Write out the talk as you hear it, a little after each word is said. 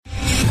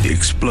The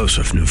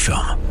explosive new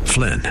film,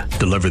 Flynn,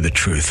 deliver the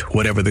truth,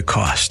 whatever the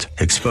cost.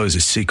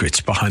 Exposes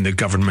secrets behind the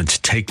government's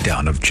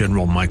takedown of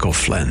General Michael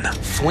Flynn.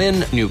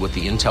 Flynn knew what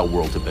the intel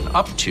world had been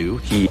up to.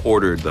 He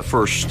ordered the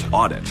first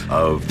audit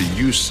of the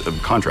use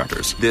of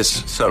contractors.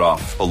 This set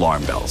off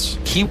alarm bells.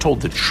 He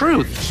told the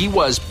truth. He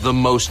was the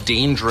most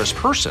dangerous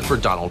person for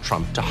Donald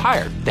Trump to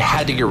hire. They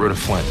had to get rid of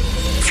Flynn.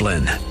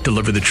 Flynn,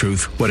 deliver the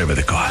truth, whatever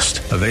the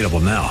cost. Available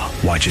now.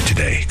 Watch it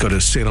today. Go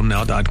to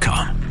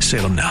salemnow.com.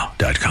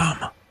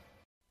 salemnow.com.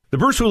 The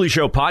Bruce Hooley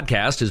Show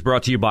podcast is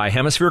brought to you by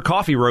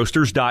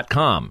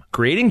HemisphereCoffeeRoasters.com.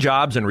 Creating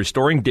jobs and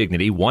restoring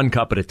dignity one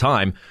cup at a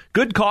time.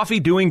 Good coffee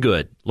doing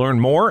good. Learn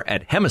more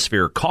at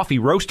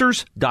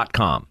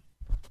HemisphereCoffeeRoasters.com.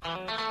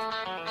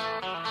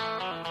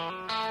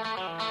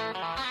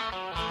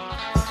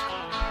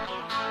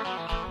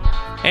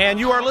 And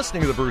you are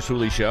listening to The Bruce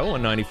Hooley Show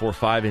on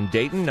 94.5 in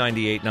Dayton,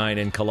 98.9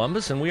 in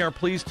Columbus, and we are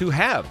pleased to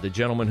have the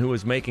gentleman who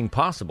is making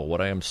possible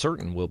what I am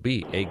certain will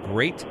be a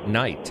great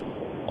night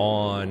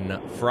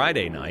on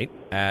Friday night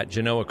at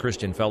Genoa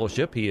Christian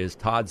Fellowship. He is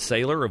Todd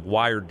Saylor of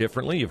Wired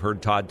Differently. You've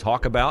heard Todd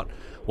talk about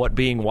what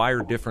being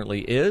wired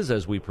differently is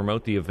as we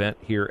promote the event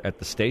here at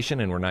the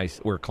station, and we're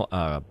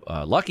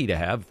lucky to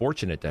have,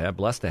 fortunate to have,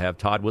 blessed to have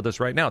Todd with us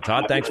right now.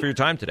 Todd, thanks for your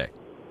time today.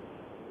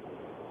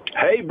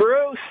 Hey,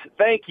 Bruce.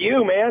 Thank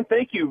you, man.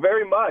 Thank you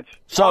very much.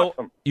 So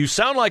awesome. You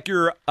sound like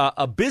you're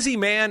a busy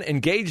man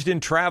engaged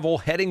in travel,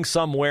 heading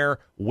somewhere.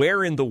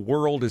 Where in the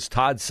world is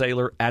Todd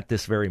Saylor at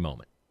this very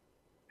moment?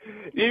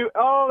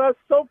 That's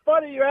so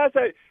funny you asked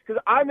that,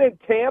 because I'm in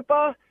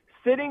Tampa,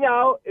 sitting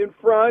out in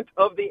front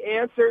of the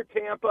Answer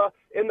Tampa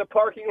in the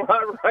parking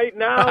lot right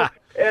now,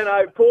 and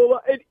I pull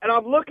up, and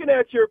I'm looking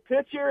at your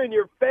picture and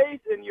your face,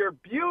 and you're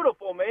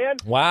beautiful, man.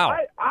 Wow.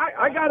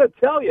 I got to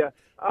tell you,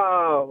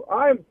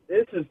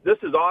 this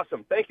is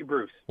awesome. Thank you,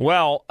 Bruce.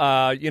 Well,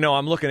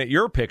 I'm looking at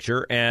your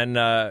picture,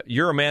 and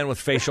you're a man with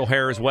facial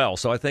hair as well,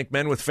 so I think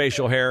men with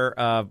facial hair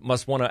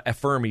must want to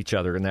affirm each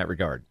other in that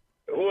regard.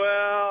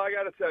 Well, I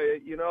got to tell you,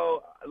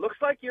 it looks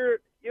like you're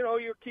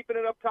keeping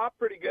it up top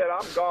pretty good.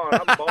 I'm gone.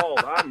 I'm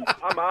bald. I'm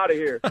out of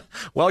here.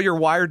 Well, you're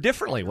wired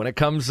differently when it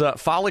comes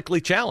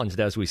follically challenged,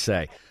 as we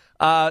say.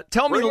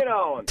 Tell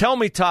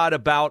me, Todd,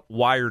 about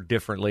Wired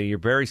Differently. You're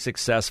very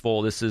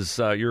successful. This is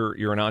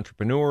you're an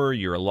entrepreneur.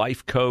 You're a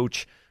life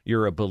coach.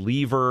 You're a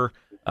believer.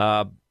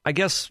 I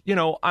guess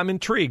I'm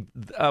intrigued.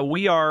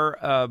 We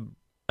are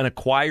an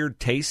acquired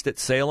taste at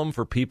Salem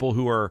for people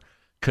who are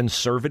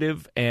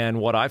conservative, and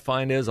what I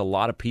find is a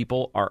lot of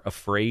people are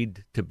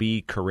afraid to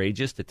be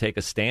courageous, to take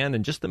a stand,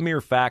 and just the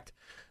mere fact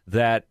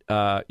that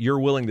you're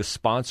willing to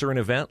sponsor an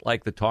event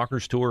like the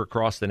Talkers Tour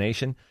across the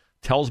nation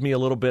tells me a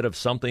little bit of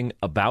something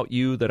about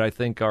you that I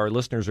think our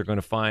listeners are going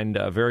to find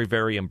very,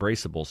 very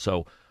embraceable.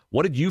 So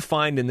what did you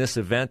find in this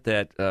event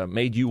that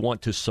made you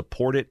want to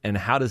support it, and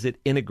how does it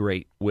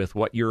integrate with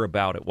what you're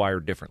about at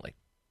Wired Differently?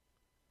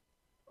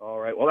 All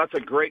right. Well, that's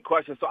a great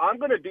question. So I'm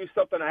going to do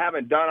something I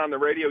haven't done on the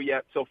radio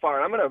yet so far.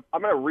 I'm going to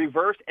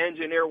reverse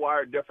engineer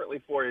Wired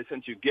Differently for you,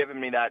 since you've given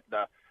me that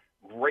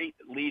great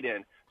lead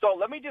in. So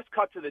let me just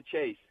cut to the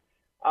chase.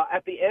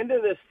 At the end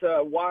of this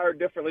Wired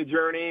Differently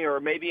journey,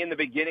 or maybe in the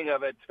beginning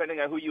of it, depending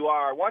on who you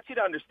are, I want you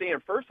to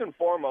understand first and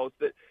foremost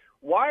that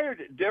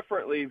Wired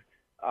Differently,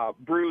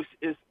 Bruce,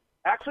 is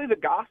actually the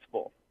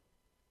gospel.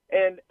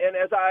 And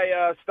as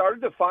I started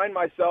to find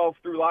myself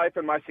through life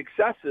and my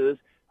successes,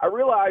 I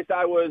realized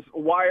I was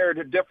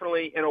wired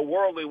differently in a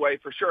worldly way,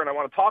 for sure, and I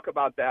want to talk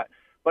about that.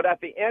 But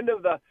at the end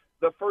of the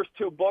first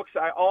two books,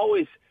 I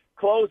always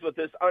close with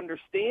this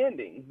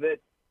understanding that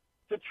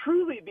to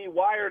truly be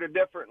wired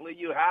differently,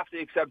 you have to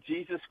accept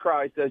Jesus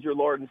Christ as your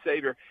Lord and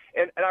Savior.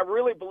 And I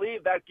really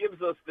believe that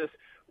gives us this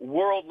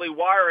worldly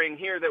wiring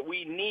here that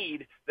we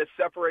need, that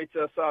separates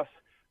us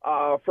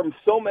from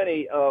so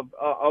many of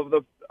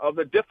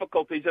the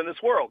difficulties in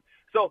this world.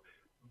 So,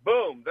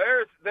 boom,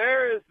 there is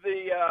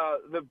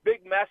the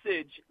big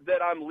message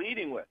that I'm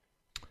leading with.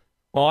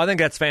 Well, I think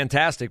that's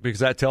fantastic, because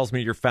that tells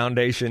me your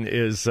foundation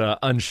is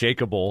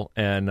unshakable,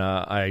 and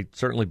I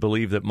certainly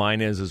believe that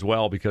mine is as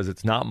well, because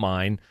it's not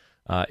mine.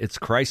 It's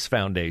Christ's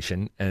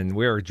foundation, and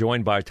we are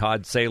joined by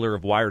Todd Saylor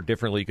of Wired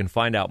Differently. You can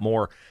find out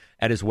more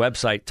at his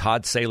website,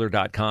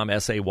 toddsaylor.com,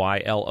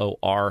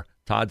 Saylor,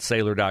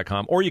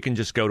 toddsaylor.com, or you can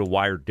just go to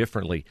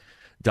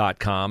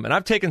wireddifferently.com. And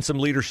I've taken some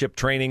leadership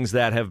trainings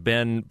that have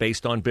been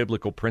based on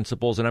biblical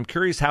principles, and I'm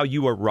curious how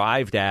you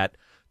arrived at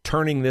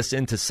turning this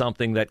into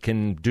something that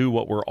can do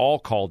what we're all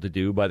called to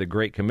do by the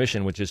Great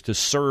Commission, which is to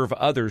serve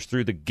others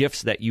through the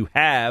gifts that you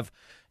have,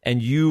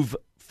 and you've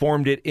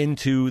formed it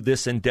into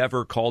this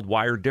endeavor called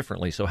Wired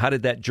Differently. So how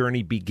did that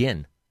journey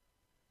begin?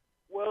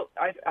 Well,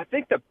 I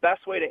think the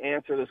best way to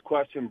answer this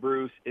question,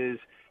 Bruce, is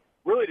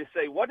really to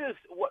say, what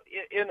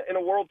in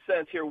a world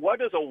sense here, what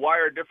does a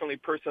Wired Differently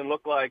person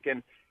look like?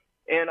 And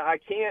I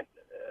can't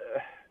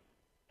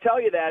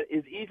tell you that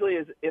as easily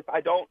as if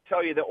I don't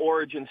tell you the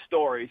origin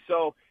story.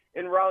 So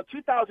in around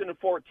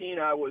 2014,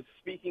 I was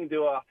speaking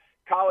to a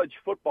college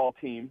football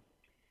team,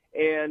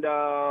 And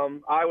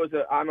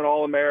I'm an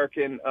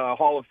All-American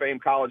Hall of Fame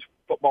college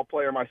football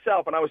player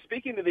myself, and I was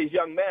speaking to these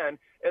young men,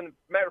 and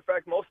matter of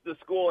fact, most of the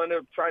school ended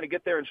up trying to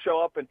get there and show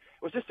up, and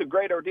it was just a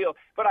great ordeal.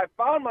 But I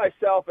found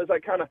myself, as I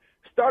kind of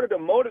started to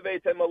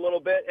motivate them a little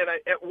bit, and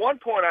at one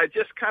point I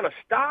just kind of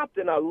stopped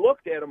and I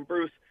looked at them,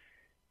 Bruce,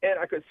 and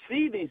I could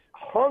see these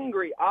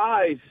hungry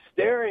eyes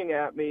staring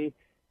at me,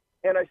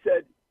 and I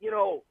said,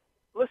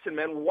 listen,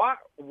 man,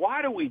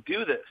 why do we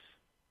do this?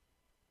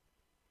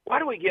 Why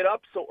do we get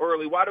up so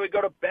early? Why do we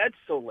go to bed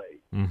so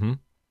late? Mm-hmm.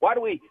 Why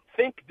do we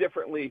think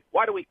differently?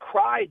 Why do we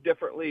cry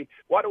differently?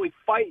 Why do we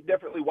fight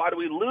differently? Why do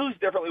we lose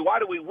differently? Why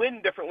do we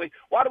win differently?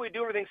 Why do we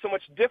do everything so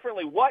much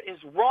differently? What is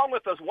wrong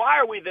with us? Why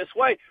are we this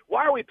way?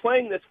 Why are we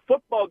playing this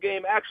football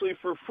game actually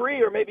for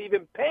free or maybe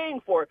even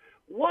paying for it?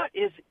 What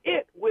is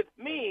it with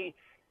me?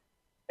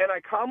 And I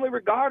calmly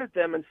regarded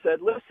them and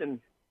said, listen,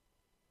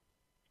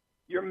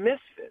 you're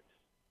misfits.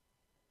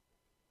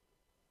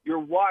 You're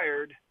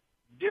wired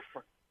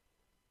different.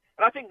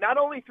 And I think not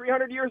only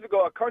 300 years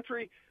ago, a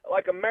country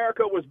like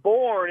America was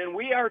born, and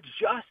we are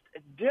just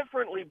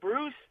differently,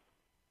 Bruce.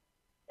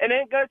 And it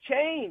ain't going to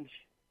change.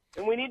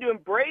 And we need to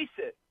embrace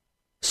it.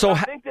 So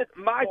I think that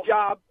my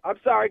job, I'm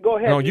sorry, go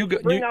ahead. No,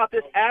 bring out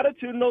this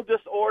attitudinal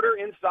disorder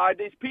inside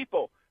these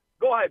people.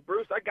 Go ahead,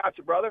 Bruce. I got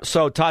you, brother.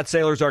 So Todd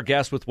Saylor's our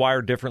guest with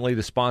Wired Differently,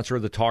 the sponsor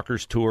of the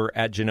Talkers Tour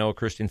at Genoa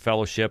Christian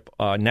Fellowship.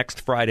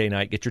 Next Friday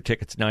night, get your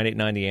tickets,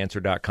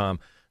 989theanswer.com,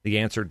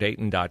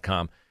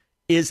 theanswerdayton.com.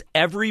 Is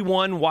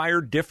everyone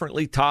wired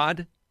differently,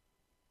 Todd?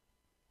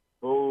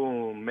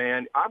 Oh,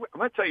 man. I'm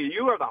going to tell you,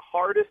 you are the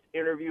hardest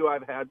interview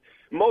I've had,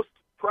 most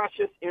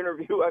precious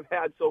interview I've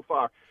had so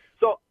far.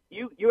 So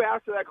you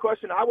asked that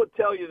question. I would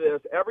tell you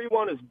this.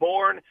 Everyone is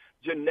born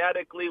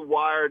genetically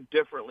wired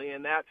differently.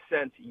 In that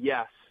sense,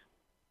 yes.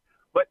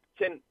 But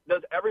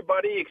does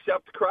everybody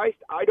accept Christ?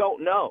 I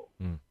don't know.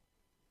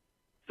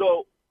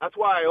 So that's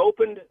why I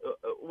opened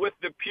with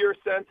the pure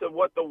sense of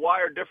what the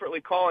Wired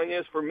Differently calling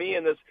is for me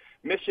in this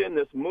mission,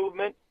 this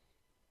movement.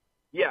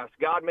 Yes,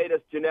 God made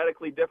us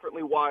genetically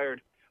differently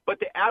wired. But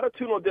the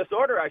attitudinal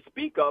disorder I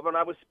speak of, and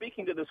I was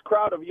speaking to this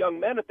crowd of young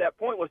men at that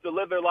point, was to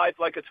live their life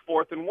like it's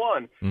 4th and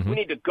 1. Mm-hmm. We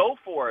need to go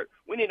for it.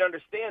 We need to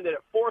understand that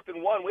at 4th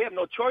and 1, we have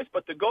no choice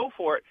but to go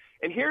for it.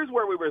 And here's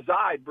where we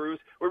reside, Bruce.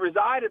 We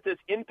reside at this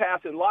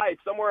impasse in life,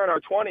 somewhere in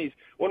our 20s,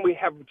 when we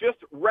have just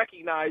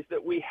recognized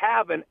that we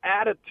have an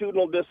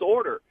attitudinal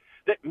disorder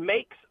that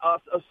makes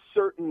us a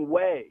certain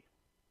way,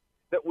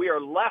 that we are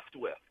left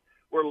with.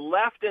 We're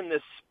left in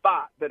this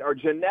spot that our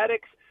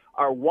genetics,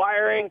 our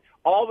wiring,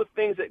 all the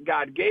things that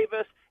God gave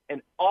us,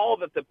 and all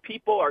that the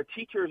people, our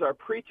teachers, our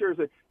preachers,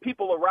 the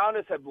people around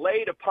us have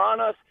laid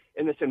upon us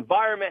in this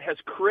environment has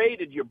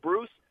created you,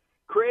 Bruce,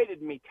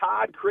 created me,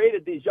 Todd,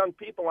 created these young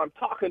people I'm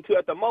talking to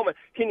at the moment.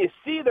 Can you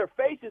see their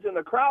faces in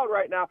the crowd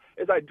right now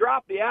as I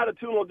drop the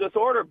attitudinal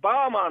disorder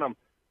bomb on them?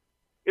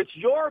 It's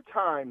your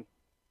time.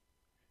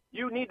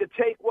 You need to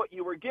take what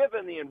you were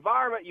given, the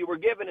environment you were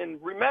given,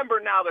 and remember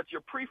now that your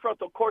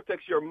prefrontal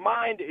cortex, your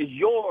mind is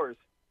yours.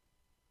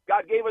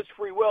 God gave us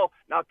free will.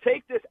 Now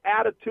take this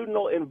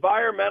attitudinal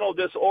environmental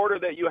disorder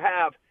that you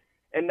have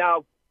and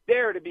now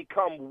dare to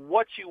become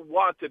what you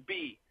want to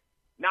be,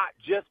 not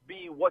just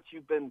be what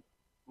you've been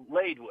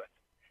laid with.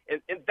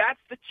 And that's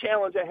the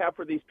challenge I have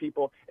for these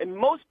people. And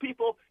most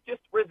people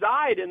just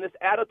reside in this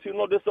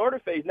attitudinal disorder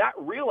phase, not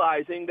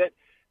realizing that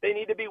they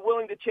need to be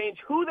willing to change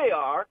who they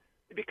are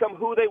to become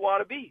who they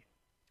want to be.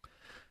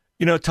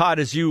 You know, Todd,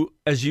 as you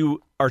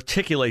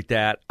articulate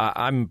that,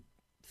 I'm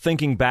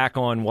thinking back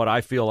on what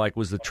I feel like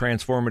was the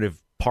transformative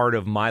part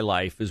of my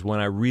life is when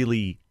I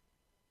really,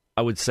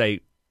 I would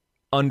say,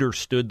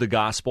 understood the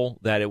gospel,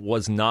 that it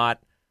was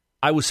not,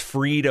 I was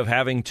freed of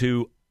having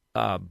to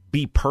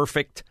be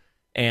perfect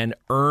and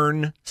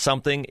earn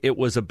something. It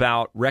was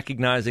about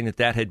recognizing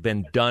that had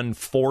been done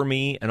for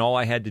me, and all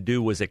I had to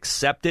do was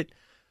accept it.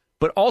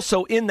 But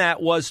also in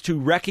that was to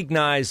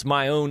recognize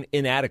my own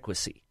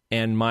inadequacy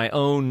and my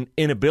own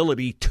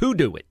inability to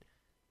do it.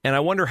 And I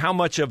wonder how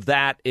much of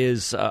that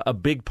is a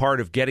big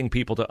part of getting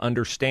people to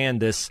understand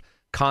this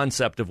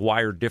concept of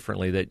wired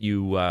differently that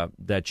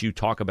you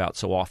talk about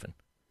so often.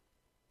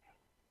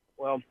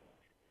 Well,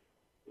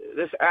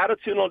 this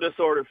attitudinal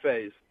disorder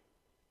phase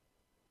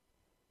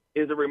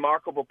is a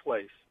remarkable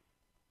place.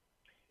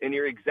 And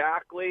you're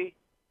exactly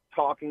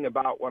talking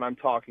about what I'm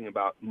talking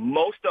about.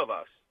 Most of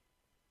us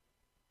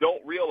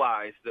don't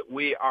realize that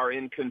we are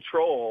in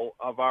control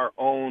of our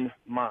own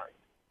mind.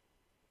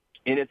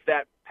 And it's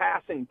that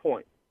passing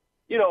point.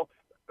 You know,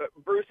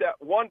 Bruce,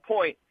 at one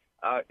point,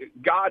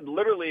 God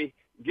literally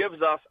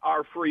gives us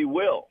our free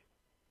will.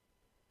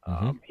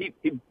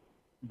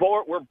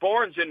 We're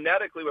born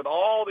genetically with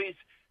all these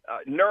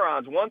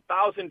neurons,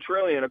 1,000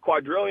 trillion, a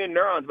quadrillion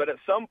neurons. But at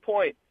some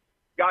point,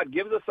 God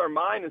gives us our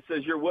mind and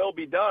says, your will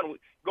be done.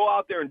 Go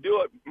out there and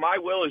do it. My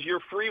will is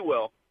your free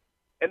will.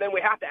 And then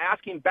we have to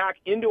ask him back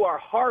into our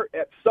heart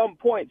at some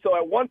point. So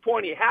at one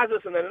point he has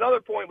us, and then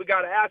another point we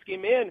got to ask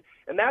him in.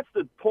 And that's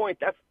the point.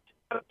 That's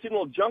the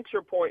attitudinal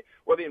juncture point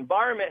where the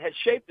environment has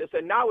shaped us.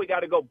 And now we got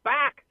to go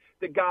back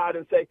to God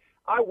and say,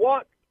 I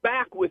want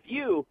back with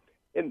you,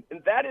 and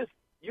that is,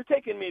 you're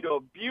taking me to a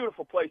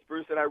beautiful place,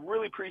 Bruce, and I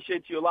really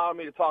appreciate you allowing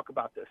me to talk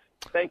about this.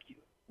 Thank you.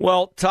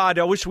 Well, Todd,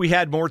 I wish we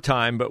had more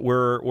time, but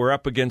we're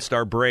up against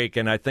our break,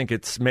 and I think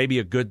it's maybe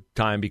a good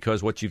time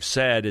because what you've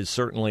said is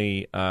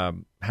certainly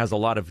has a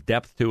lot of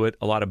depth to it,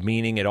 a lot of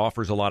meaning. It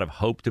offers a lot of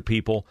hope to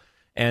people.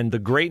 And the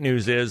great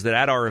news is that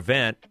at our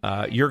event,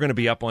 you're going to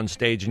be up on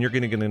stage, and you're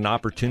going to get an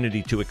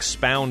opportunity to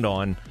expound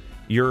on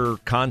your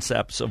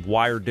concepts of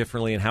Wired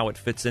Differently and how it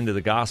fits into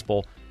the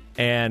gospel.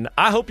 And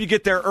I hope you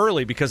get there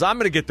early because I'm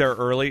going to get there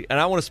early, and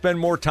I want to spend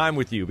more time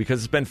with you because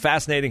it's been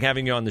fascinating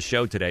having you on the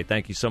show today.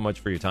 Thank you so much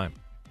for your time.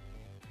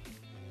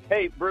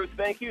 Hey, Bruce,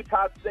 thank you.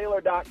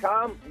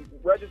 ToddSaylor.com.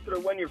 Register to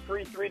win your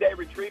free 3-day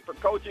retreat for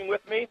coaching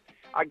with me.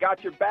 I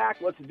got your back.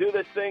 Let's do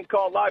this thing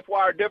called Life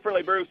Wired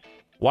Differently, Bruce.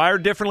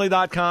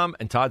 WiredDifferently.com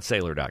and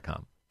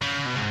ToddSaylor.com.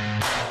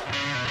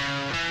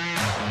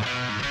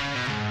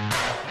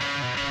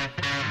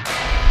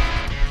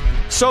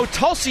 So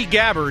Tulsi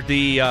Gabbard,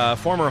 the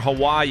former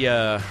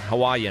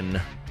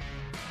Hawaiian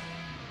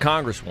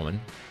congresswoman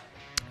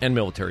and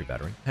military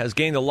veteran, has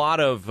gained a lot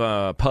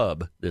of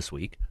pub this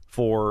week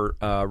for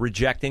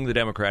rejecting the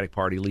Democratic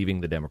Party,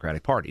 leaving the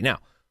Democratic Party. Now,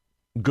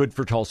 good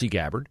for Tulsi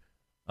Gabbard.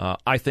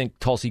 I think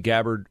Tulsi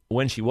Gabbard,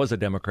 when she was a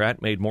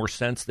Democrat, made more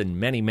sense than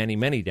many, many,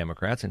 many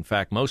Democrats. In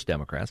fact, most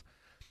Democrats.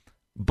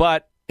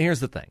 But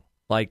here's the thing.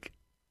 Like,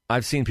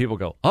 I've seen people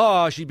go,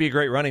 oh, she'd be a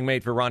great running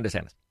mate for Ron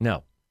DeSantis.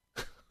 No.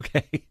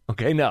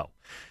 Okay, no.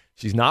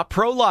 She's not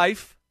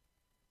pro-life,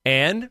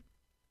 and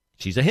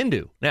she's a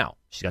Hindu. Now,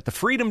 she's got the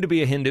freedom to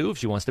be a Hindu if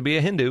she wants to be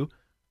a Hindu,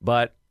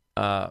 but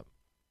I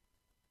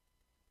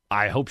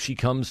hope she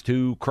comes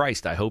to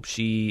Christ. I hope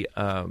she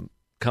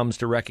comes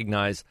to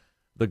recognize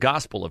the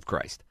gospel of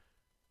Christ.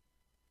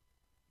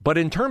 But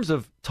in terms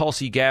of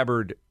Tulsi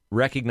Gabbard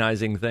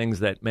recognizing things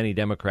that many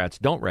Democrats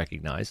don't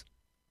recognize,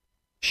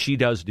 she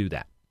does do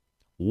that.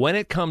 When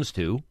it comes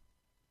to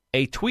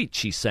a tweet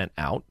she sent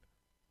out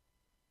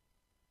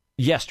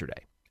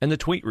yesterday, and the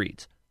tweet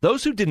reads,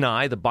 "Those who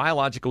deny the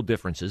biological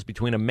differences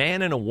between a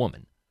man and a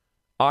woman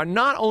are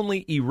not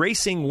only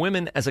erasing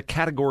women as a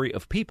category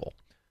of people,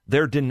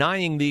 they're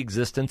denying the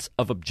existence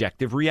of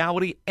objective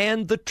reality,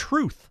 and the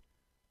truth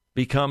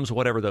becomes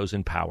whatever those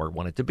in power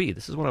want it to be."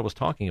 This is what I was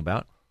talking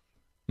about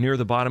near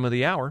the bottom of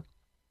the hour,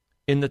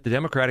 in that the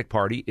Democratic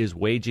Party is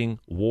waging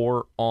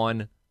war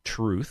on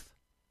truth,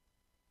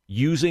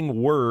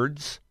 using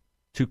words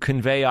to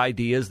convey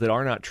ideas that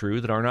are not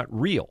true, that are not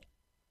real.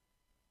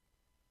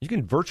 You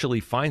can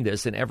virtually find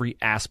this in every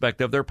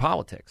aspect of their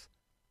politics.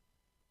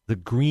 The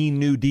Green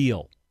New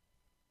Deal.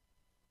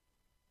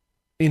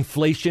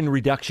 Inflation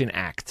Reduction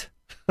Act.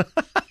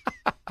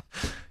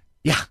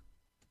 Yeah.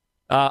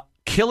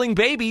 Killing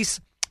babies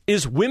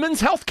is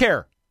women's health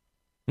care.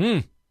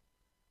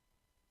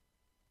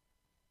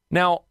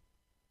 Now,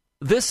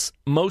 this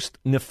most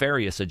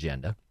nefarious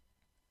agenda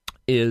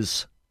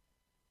is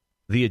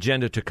the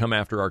agenda to come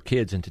after our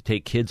kids and to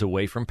take kids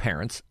away from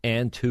parents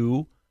and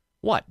to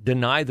what?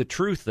 Deny the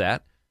truth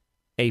that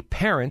a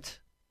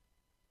parent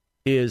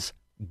is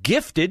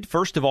gifted,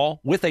 first of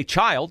all, with a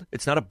child.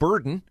 It's not a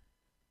burden.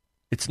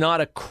 It's not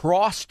a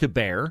cross to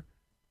bear.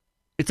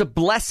 It's a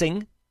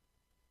blessing.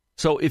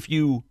 So if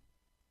you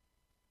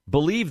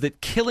believe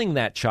that killing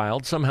that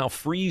child somehow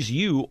frees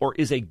you or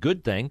is a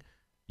good thing,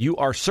 you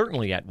are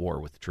certainly at war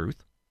with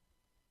truth.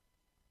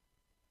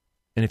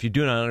 And if you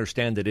do not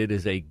understand that it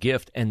is a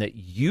gift and that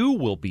you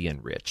will be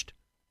enriched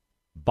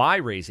by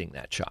raising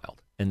that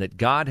child, and that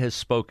God has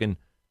spoken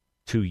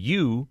to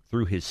you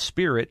through his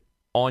Spirit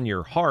on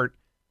your heart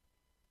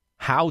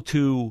how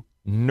to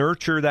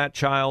nurture that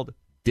child,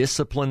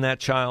 discipline that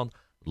child,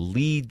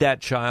 lead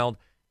that child,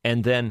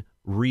 and then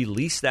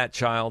release that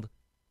child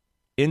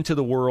into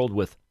the world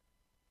with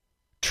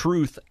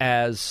truth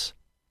as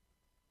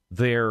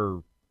their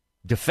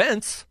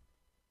defense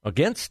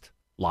against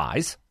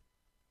lies,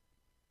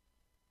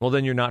 well,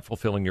 then you're not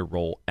fulfilling your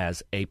role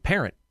as a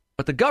parent.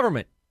 But the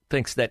government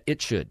thinks that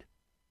it should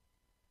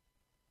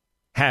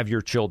have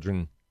your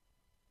children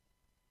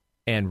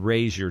and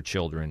raise your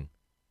children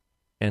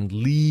and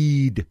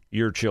lead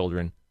your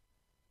children.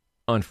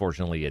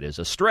 Unfortunately, it is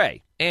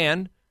astray.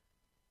 And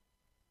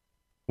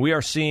we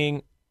are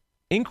seeing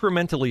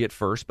incrementally at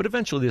first, but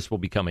eventually this will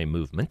become a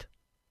movement.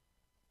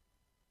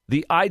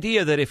 The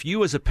idea that if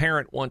you as a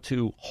parent want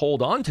to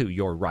hold on to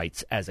your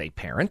rights as a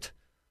parent,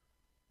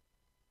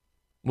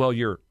 well,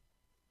 you're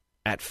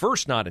at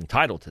first not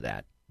entitled to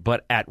that,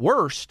 but at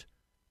worst,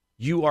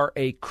 you are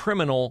a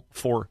criminal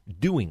for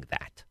doing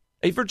that.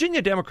 A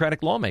Virginia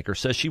Democratic lawmaker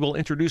says she will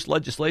introduce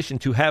legislation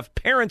to have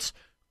parents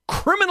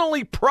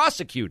criminally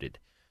prosecuted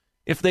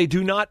if they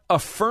do not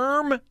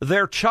affirm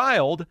their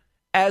child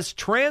as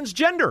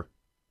transgender.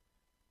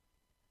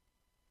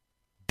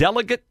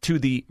 Delegate to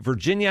the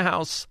Virginia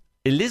House,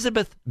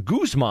 Elizabeth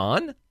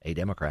Guzman, a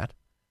Democrat,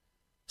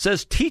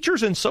 says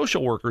teachers and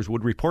social workers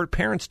would report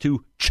parents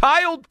to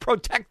Child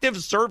Protective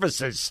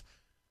Services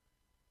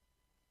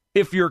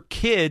if your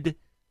kid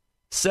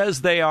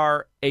says they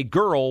are a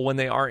girl when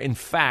they are, in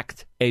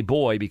fact, a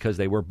boy because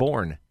they were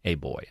born a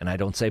boy. And I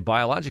don't say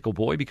biological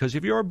boy because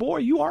if you're a boy,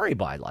 you are a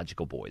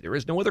biological boy. There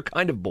is no other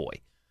kind of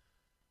boy.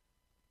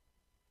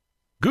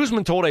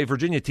 Guzman told a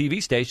Virginia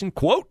TV station,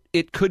 quote,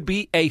 "It could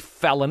be a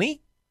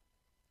felony.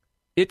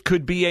 It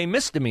could be a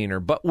misdemeanor,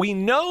 but we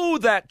know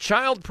that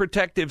Child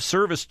Protective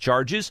Service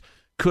charges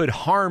could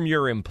harm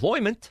your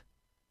employment,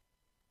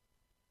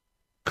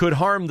 could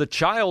harm the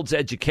child's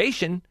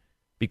education,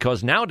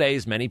 because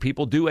nowadays many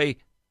people do a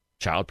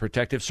Child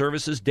Protective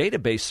Services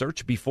database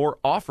search before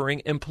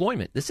offering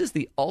employment." This is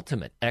the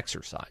ultimate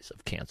exercise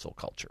of cancel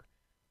culture.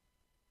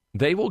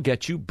 They will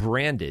get you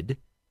branded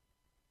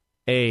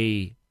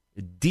a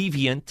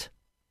deviant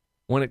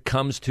when it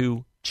comes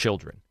to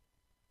children.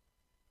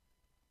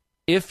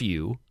 If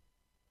you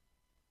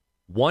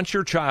want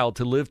your child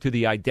to live to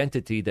the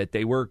identity that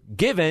they were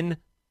given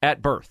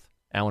at birth.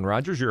 Alan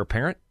Rogers, you're a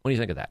parent. What do you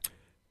think of that?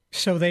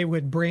 So they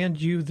would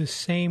brand you the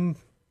same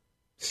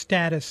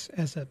status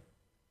as a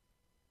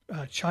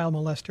child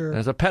molester.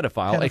 As a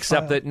pedophile,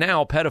 except that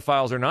now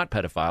pedophiles are not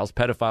pedophiles.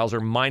 Pedophiles are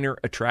minor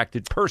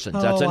attracted persons.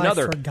 Oh,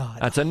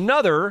 That's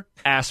another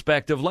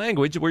aspect of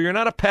language where you're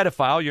not a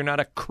pedophile, you're not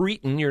a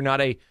cretin, you're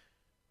not a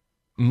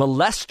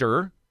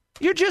molester.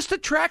 You're just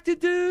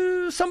attracted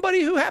to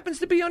somebody who happens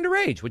to be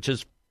underage, which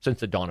has, since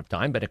the dawn of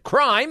time, been a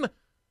crime,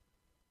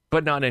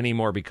 but not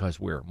anymore because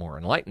we're more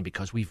enlightened,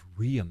 because we've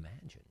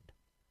reimagined.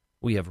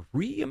 We have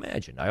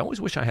reimagined. I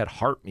always wish I had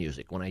harp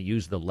music when I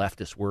use the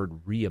leftist word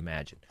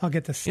reimagine. I'll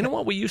get this. You know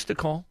what we used to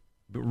call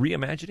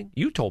reimagining?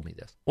 You told me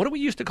this. What did we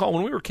used to call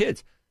when we were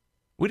kids?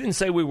 We didn't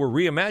say we were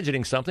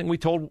reimagining something. We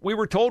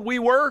were told we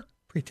were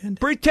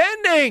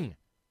pretending.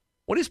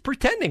 What is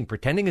pretending?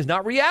 Pretending is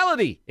not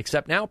reality,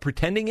 except now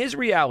pretending is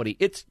reality.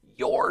 It's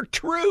your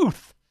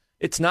truth.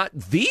 It's not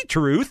the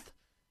truth.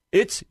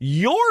 It's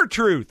your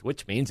truth,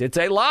 which means it's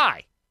a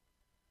lie.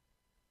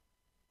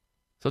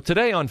 So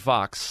today on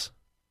Fox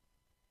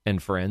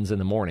and Friends in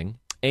the morning,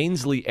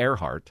 Ainsley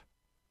Earhart,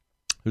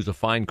 who's a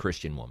fine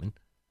Christian woman,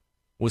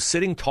 was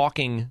sitting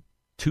talking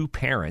to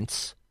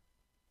parents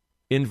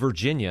in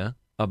Virginia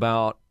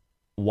about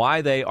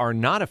why they are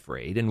not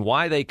afraid and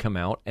why they come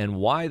out and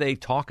why they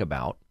talk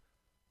about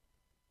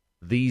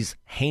these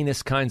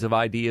heinous kinds of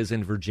ideas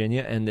in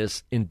Virginia and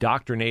this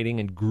indoctrinating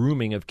and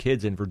grooming of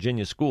kids in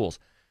Virginia schools.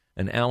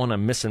 And Alan,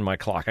 I'm missing my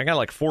clock. I got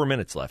like 4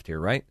 minutes left here,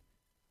 right?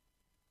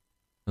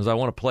 Because I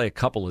want to play a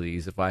couple of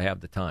these if I have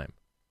the time.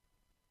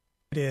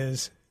 It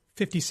is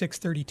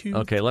 56:32.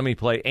 Okay, let me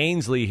play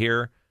Ainsley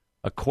here.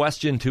 A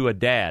question to a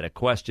dad, a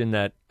question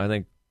that I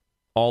think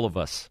all of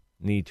us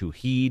need to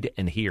heed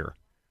and hear.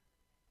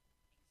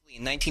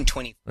 In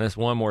 1920. That's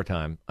one more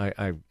time.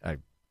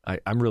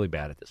 I'm really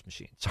bad at this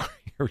machine. Sorry.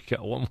 Here we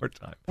go. One more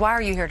time. Why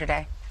are you here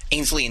today?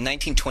 Ainsley, in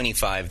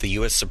 1925, the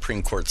U.S.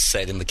 Supreme Court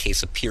said in the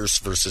case of Pierce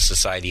versus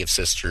Society of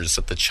Sisters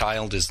that the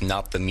child is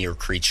not the mere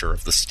creature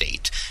of the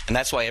state. And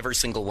that's why every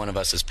single one of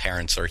us as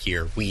parents are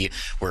here.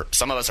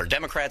 Some of us are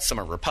Democrats, some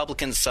are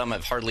Republicans, some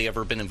have hardly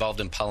ever been involved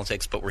in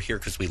politics, but we're here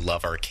because we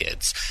love our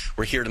kids.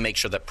 We're here to make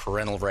sure that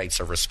parental rights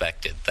are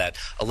respected, that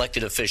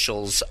elected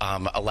officials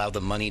allow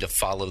the money to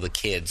follow the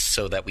kids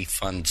so that we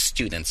fund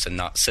students and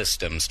not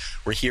systems.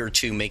 We're here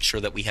to make sure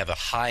that we have a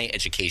high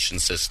education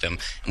system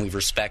and we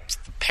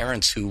respect the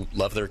parents who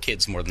love their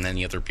kids more than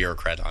any other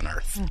bureaucrat on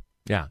earth.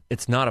 Yeah,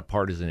 it's not a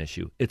partisan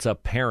issue. It's a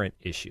parent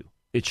issue.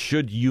 It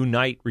should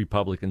unite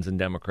Republicans and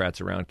Democrats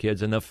around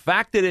kids. And the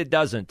fact that it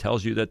doesn't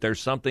tells you that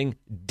there's something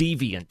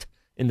deviant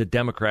in the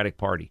Democratic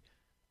Party.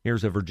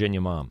 Here's a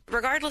Virginia mom.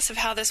 Regardless of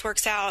how this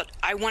works out,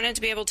 I wanted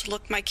to be able to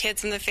look my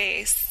kids in the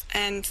face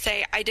and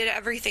say I did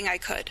everything I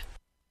could.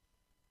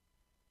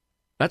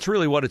 That's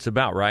really what it's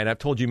about, right? I've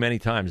told you many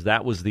times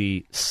that was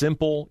the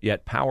simple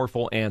yet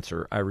powerful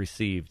answer I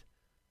received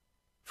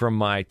from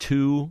my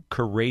two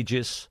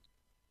courageous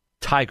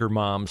tiger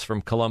moms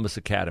from Columbus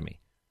Academy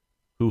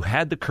who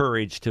had the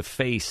courage to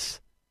face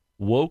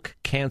woke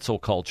cancel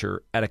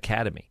culture at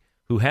Academy,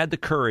 who had the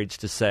courage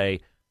to say,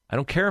 I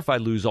don't care if I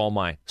lose all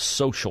my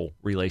social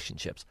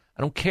relationships.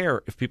 I don't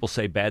care if people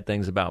say bad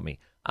things about me.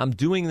 I'm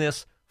doing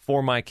this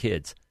for my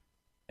kids.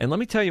 And let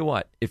me tell you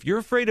what, if you're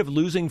afraid of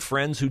losing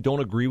friends who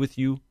don't agree with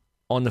you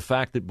on the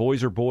fact that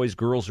boys are boys,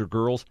 girls are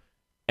girls,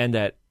 and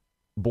that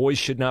boys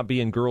should not be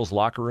in girls'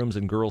 locker rooms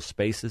and girls'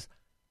 spaces,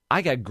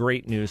 I got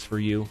great news for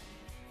you.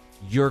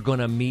 You're going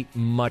to meet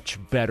much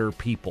better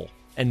people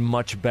and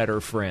much better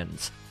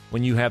friends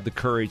when you have the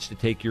courage to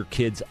take your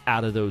kids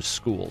out of those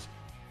schools.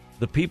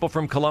 The people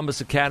from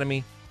Columbus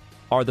Academy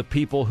are the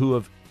people who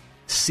have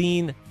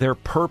seen their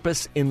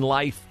purpose in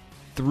life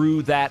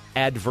through that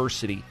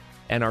adversity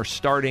and are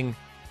starting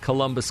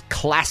Columbus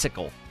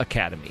Classical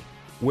Academy,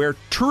 where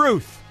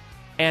truth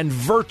and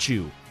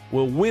virtue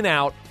will win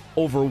out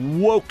over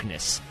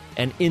wokeness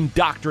and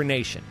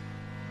indoctrination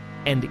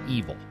and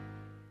evil.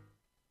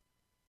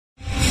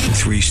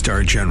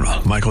 3-star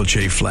general Michael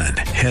J. Flynn,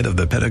 head of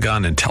the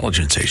Pentagon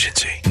Intelligence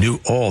Agency, knew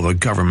all the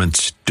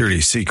government's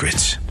dirty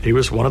secrets. He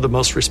was one of the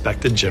most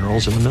respected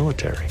generals in the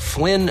military.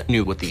 Flynn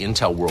knew what the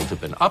intel world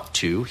had been up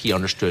to. He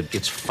understood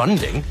its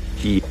funding.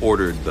 He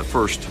ordered the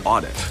first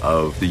audit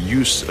of the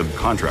use of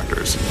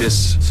contractors.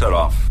 This set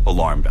off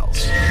alarm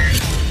bells.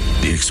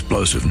 The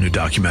explosive new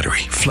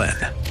documentary, Flynn,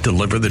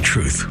 Deliver the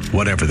Truth,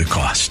 Whatever the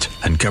Cost,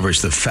 uncovers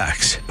the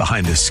facts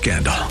behind this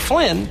scandal.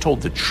 Flynn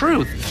told the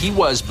truth. He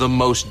was the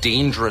most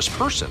dangerous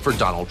person for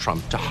Donald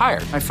Trump to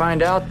hire. I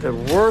find out the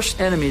worst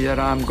enemy that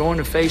I'm going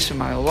to face in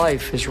my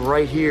life is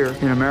right here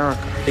in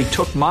America. They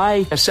took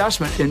my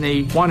assessment and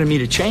they wanted me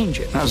to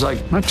change it. And I was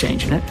like, I'm not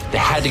changing it. They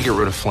had to get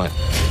rid of Flynn.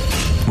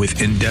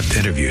 With in-depth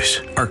interviews,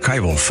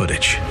 archival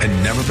footage,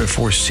 and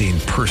never-before-seen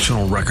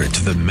personal records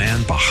of the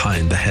man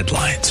behind the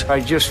headlines.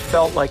 I just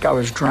felt like I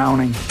was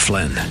drowning.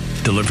 Flynn,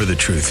 Deliver the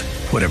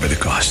Truth, Whatever the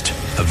Cost.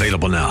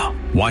 Available now.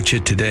 Watch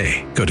it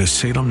today. Go to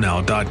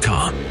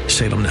salemnow.com.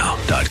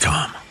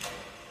 salemnow.com.